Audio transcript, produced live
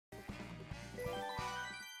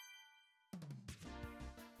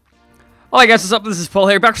Alright guys, what's up? This is Paul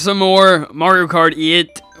here, back for some more Mario Kart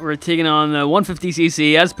 8. We're taking on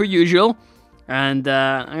 150cc as per usual. And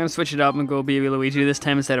I'm going to switch it up and go Baby Luigi this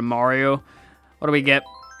time instead of Mario. What do we get?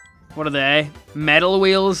 What are they? Metal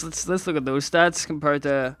wheels. Let's look at those stats compared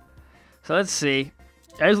to... So let's see.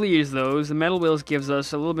 I usually use those. The metal wheels gives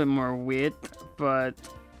us a little bit more weight, but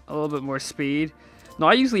a little bit more speed. No,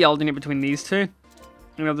 I usually alternate between these two.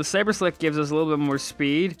 You know, the Saber Slick gives us a little bit more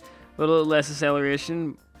speed, a little less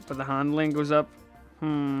acceleration, but the handling goes up.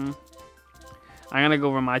 I'm gonna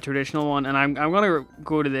go for my traditional one, and I'm gonna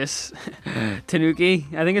go to this Tanuki.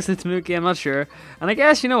 I think it's the Tanuki. I'm not sure. And I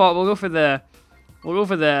guess you know what? We'll go for this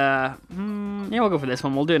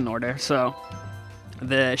one. We'll do it in order. So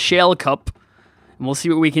the Shell Cup, and we'll see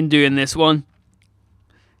what we can do in this one.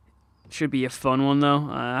 Should be a fun one though.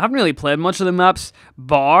 I haven't really played much of the maps,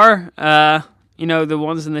 bar you know, the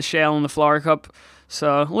ones in the Shell and the Flower Cup.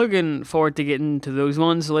 So looking forward to getting to those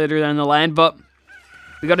ones later down the line. But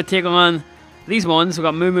we got to take on these ones. We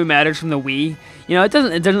got Moo Moo Matters from the Wii. You know, it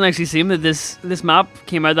doesn't actually seem that this map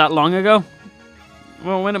came out that long ago.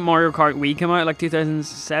 Well, when did Mario Kart Wii come out? Like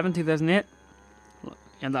 2007, 2008?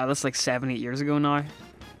 And that's like 7-8 years ago now.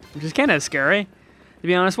 Which is kind of scary, to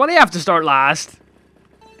be honest. Why do you have to start last?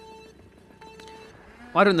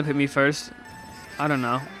 Why don't they put me first? I don't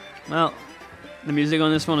know. Well, the music on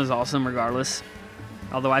this one is awesome regardless.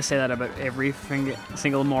 Although I say that about every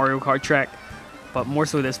single Mario Kart track. But more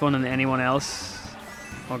so this one than anyone else.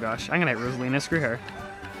 Oh gosh, I'm gonna hit Rosalina. Screw her.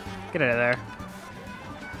 Get out of there.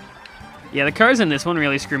 Yeah, the cars in this one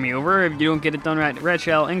really screw me over if you don't get it done right. Red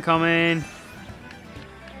shell incoming.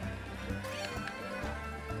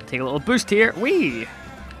 Take a little boost here. Whee! You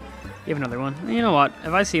have another one. You know what?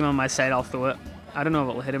 If I see him on my side, I'll throw it. I don't know if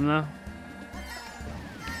it'll hit him though.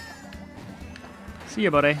 See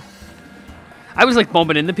you, buddy. I was like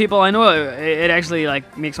bumping into people. I know it actually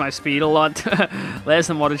like makes my speed a lot less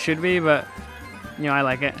than what it should be, but you know I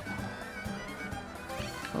like it.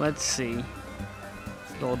 Let's see.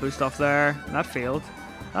 A little boost off there. That failed.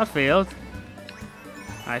 That failed.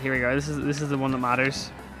 All right, here we go. This is the one that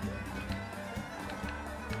matters.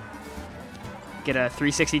 Get a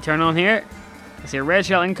 360 turn on here. I see a red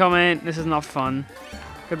shell incoming. This is not fun.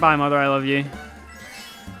 Goodbye, mother. I love you.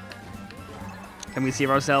 Can we save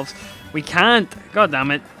ourselves? We can't. God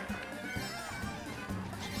damn it.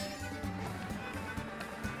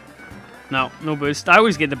 No boost. I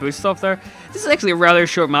always get the boost off there. This is actually a rather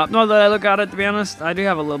short map now that I look at it, to be honest. I do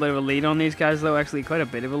have a little bit of a lead on these guys, though. Actually, quite a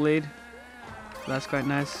bit of a lead. So that's quite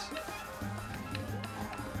nice.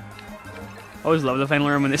 Always love the final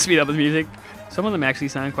room when they speed up with music. Some of them actually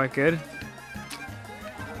sound quite good.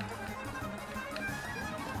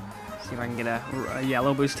 See if I can get a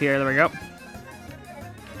yellow boost here. There we go.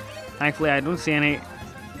 Thankfully, I don't see any.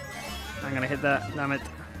 I'm gonna hit that. Damn it!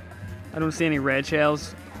 I don't see any red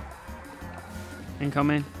shells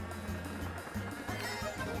incoming.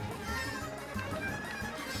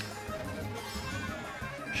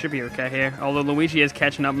 Should be okay here. Although Luigi is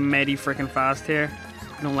catching up mighty freaking fast here.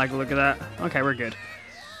 I don't like the look of that. Okay, we're good.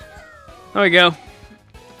 There we go.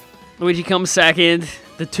 Luigi comes second.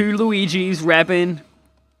 The two Luigis repping.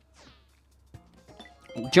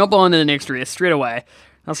 Jump on to the next race straight away.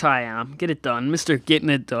 That's how I am. Get it done. Mr. Getting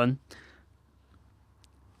It Done.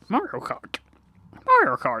 Mario Kart.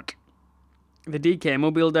 Mario Kart. The DK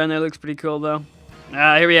mobile down there looks pretty cool, though.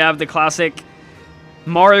 Here we have the classic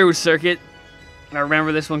Mario circuit. I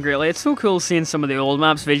remember this one greatly. It's so cool seeing some of the old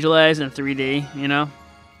maps visualized in 3D, you know?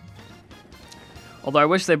 Although I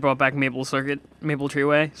wish they brought back Maple Circuit. Maple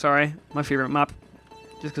Treeway. Sorry. My favorite map.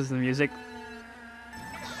 Just because of the music.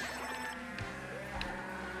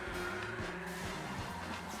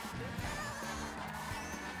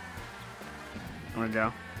 There we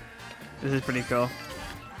go. This is pretty cool.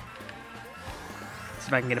 See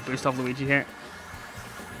if I can get a boost off Luigi here.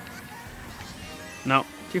 No,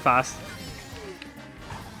 too fast.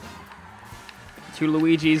 Two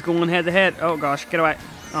Luigis going head to head. Oh gosh, get away.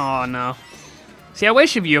 Oh no. See, I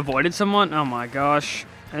wish if you avoided someone. Oh my gosh.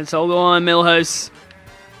 It's all on Millhouse.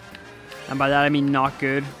 And by that I mean not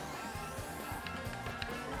good.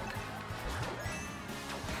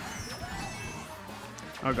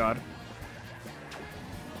 Oh god.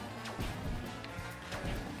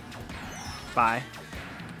 Bye.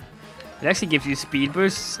 It actually gives you speed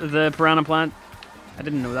boosts, the Piranha Plant. I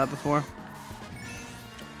didn't know that before.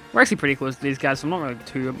 We're actually pretty close to these guys, so I'm not really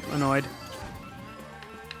too annoyed. If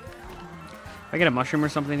I get a mushroom or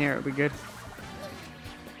something here, it would be good.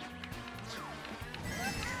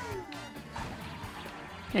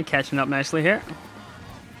 And catching up nicely here.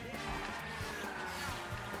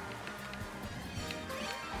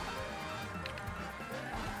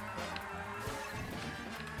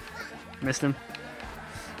 Missed him.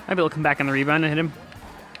 Maybe he'll come back on the rebound and hit him.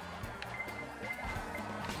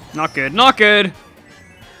 Not good. Not good!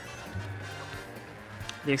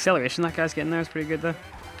 The acceleration that guy's getting there is pretty good, though.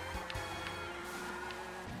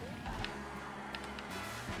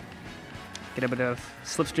 Get a bit of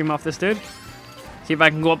slipstream off this dude. See if I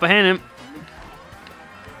can go up behind him.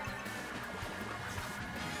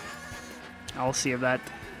 I'll see if that...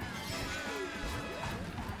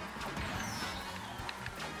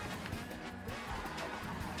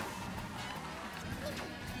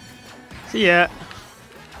 See ya.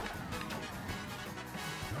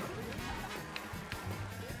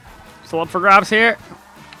 Still up for grabs here.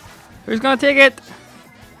 Who's gonna take it?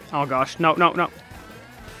 Oh gosh, no, no, no.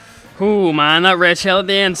 Ooh, man, that red shell at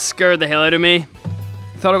the end scared the hell out of me.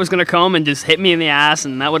 Thought it was gonna come and just hit me in the ass,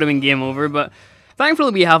 and that would have been game over. But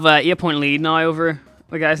thankfully, we have an 8-point lead now over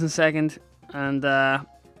the guys in second, and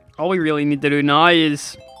all we really need to do now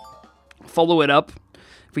is follow it up.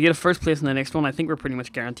 If we get a first place in the next one, I think we're pretty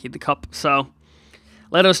much guaranteed the cup. So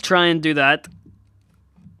let us try and do that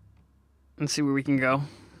and see where we can go.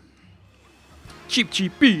 Cheap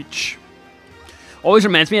Cheap Beach. Always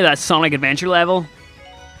reminds me of that Sonic Adventure level.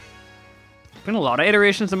 Been a lot of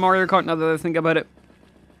iterations of Mario Kart now that I think about it.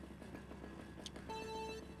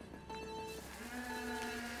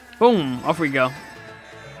 Boom, off we go.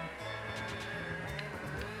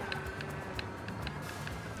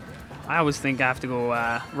 I always think I have to go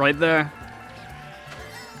right there.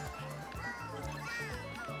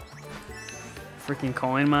 Freaking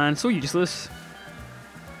coin, man. So useless.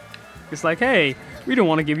 It's like, hey, we don't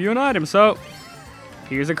want to give you an item, so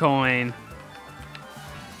here's a coin.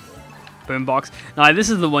 Boombox. Now, this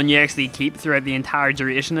is the one you actually keep throughout the entire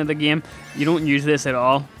duration of the game. You don't use this at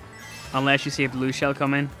all unless you see a blue shell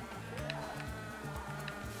come in.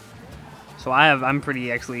 So I'm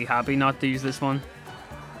pretty actually happy not to use this one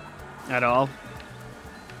at all.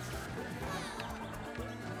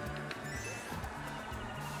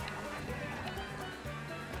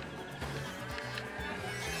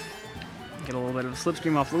 Get a little bit of a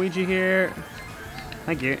slipstream off Luigi here.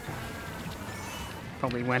 Thank you.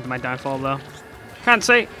 Probably went to my downfall though. Can't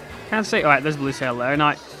see. Can't see. Alright, there's blue shell there. Now,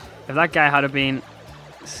 if that guy had been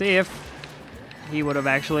safe, he would have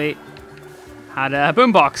actually had a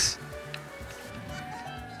boombox.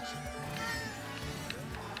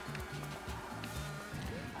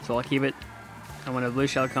 So I'll keep it. And when a blue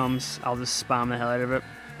shell comes, I'll just spam the hell out of it.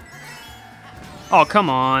 Oh, come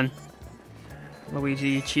on. Luigi,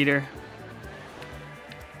 you cheater.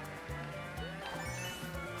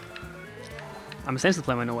 I'm essentially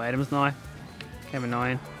playing with no items now. Kind of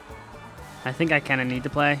annoying. I think I kind of need to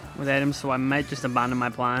play with items, so I might just abandon my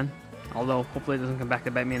plan. Although, hopefully it doesn't come back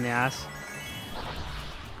to bite me in the ass.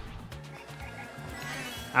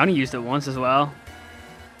 I only used it once as well.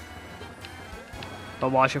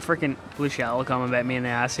 But watch, a freaking blue shell will come and bite me in the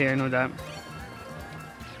ass here, no doubt.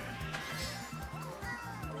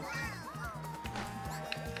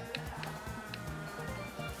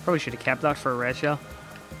 Probably should have kept that for a red shell.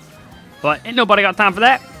 But ain't nobody got time for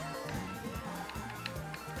that.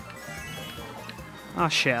 Oh,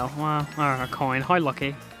 shell. Wow. Oh, a coin. How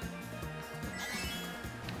lucky.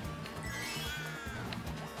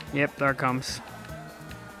 Yep, there it comes.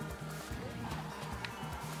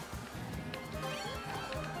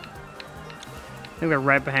 I think they're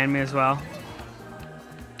right behind me as well.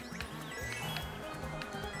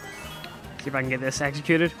 See if I can get this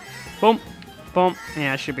executed. Boom. Boom.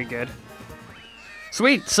 Yeah, it should be good.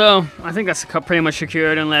 Sweet, so I think that's pretty much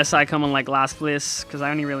secured unless I come in like last place, because I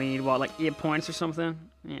only really need what, like 8 points or something.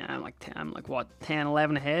 Yeah, I'm like what, 10,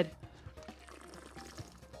 11 ahead.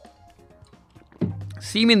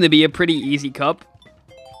 Seeming to be a pretty easy cup,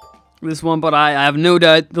 this one, but I have no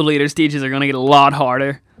doubt the later stages are going to get a lot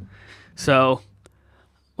harder. So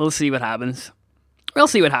we'll see what happens. We'll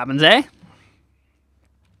see what happens, eh?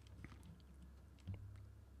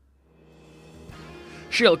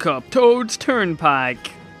 Shell Cup, Toad's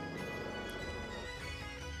Turnpike.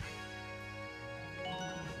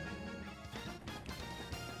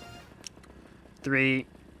 Three,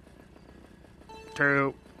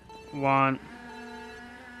 2, 1.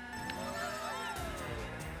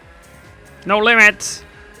 No limits.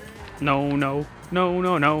 No, no, no,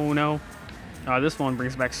 no, no, no. Oh, this one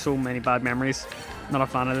brings back so many bad memories. Not a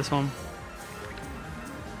fan of this one.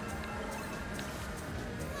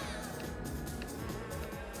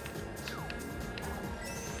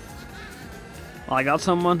 Well, I got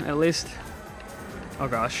someone, at least. Oh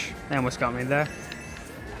gosh, they almost got me there.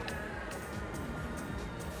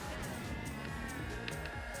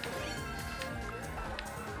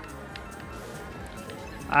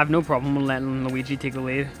 I have no problem with letting Luigi take the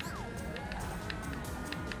lead.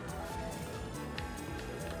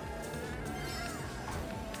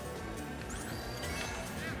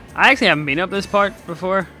 I actually haven't been up this part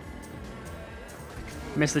before.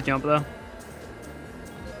 Missed the jump though.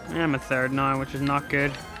 I'm a third now, which is not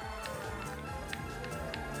good.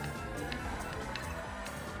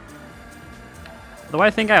 Though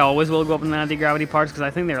I think I always will go up in the anti-gravity parts because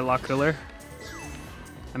I think they're a lot cooler.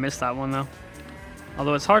 I missed that one though.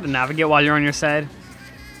 Although it's hard to navigate while you're on your side.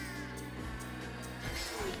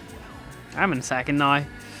 I'm in second now.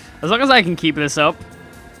 As long as I can keep this up,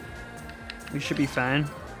 we should be fine.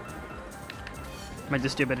 Might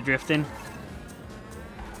just do a bit of drifting.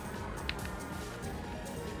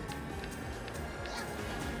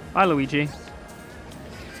 Bye, Luigi. See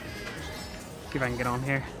if I can get on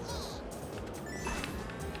here.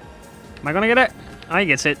 Am I gonna get it? Oh, he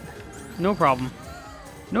gets it. No problem.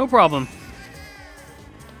 No problem.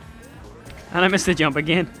 And I missed the jump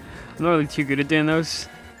again. I'm not really too good at doing those.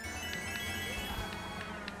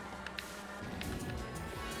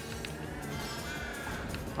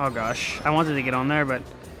 Oh gosh, I wanted to get on there, but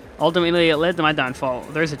ultimately it led to my downfall.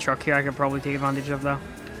 There's a truck here I could probably take advantage of though.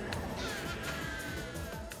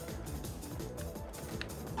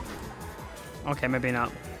 Okay, maybe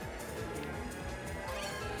not.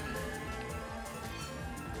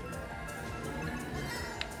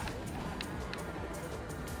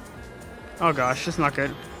 Oh gosh, that's not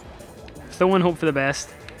good. Still one hope for the best.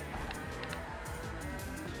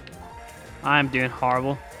 I'm doing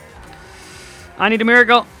horrible. I need a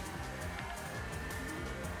miracle.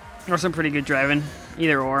 Or some pretty good driving.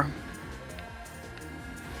 Either or.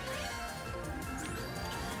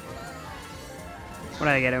 What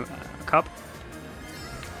did I get? A cup?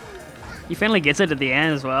 He finally gets it at the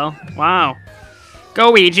end as well. Wow.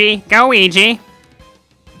 Go Ouija. Go Ouija.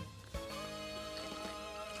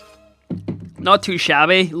 Not too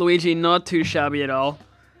shabby, Luigi. Not too shabby at all.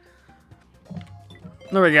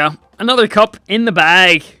 There we go. Another cup in the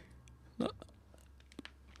bag.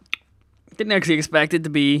 Didn't actually expect it to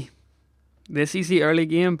be this easy early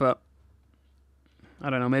game, but I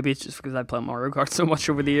don't know. Maybe it's just because I played Mario Kart so much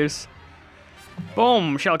over the years.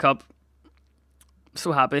 Boom! Shell cup.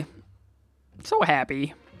 So happy. So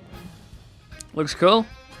happy. Looks cool.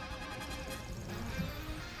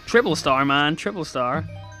 Triple star, man. Triple star.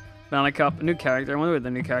 Banana cup. A new character. I wonder what the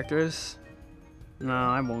new character is. No,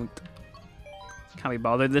 I won't. Can't be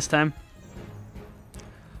bothered this time.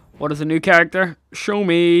 What is the new character? Show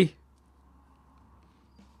me.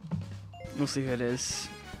 We'll see who it is.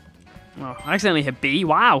 Oh, I accidentally hit B.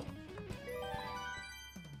 Wow.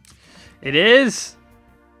 It is.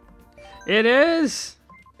 It is.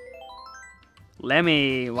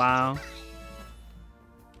 Lemmy. Wow.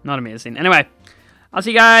 Not amazing. Anyway, I'll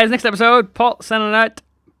see you guys next episode. Paul, signing out.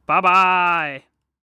 Bye-bye.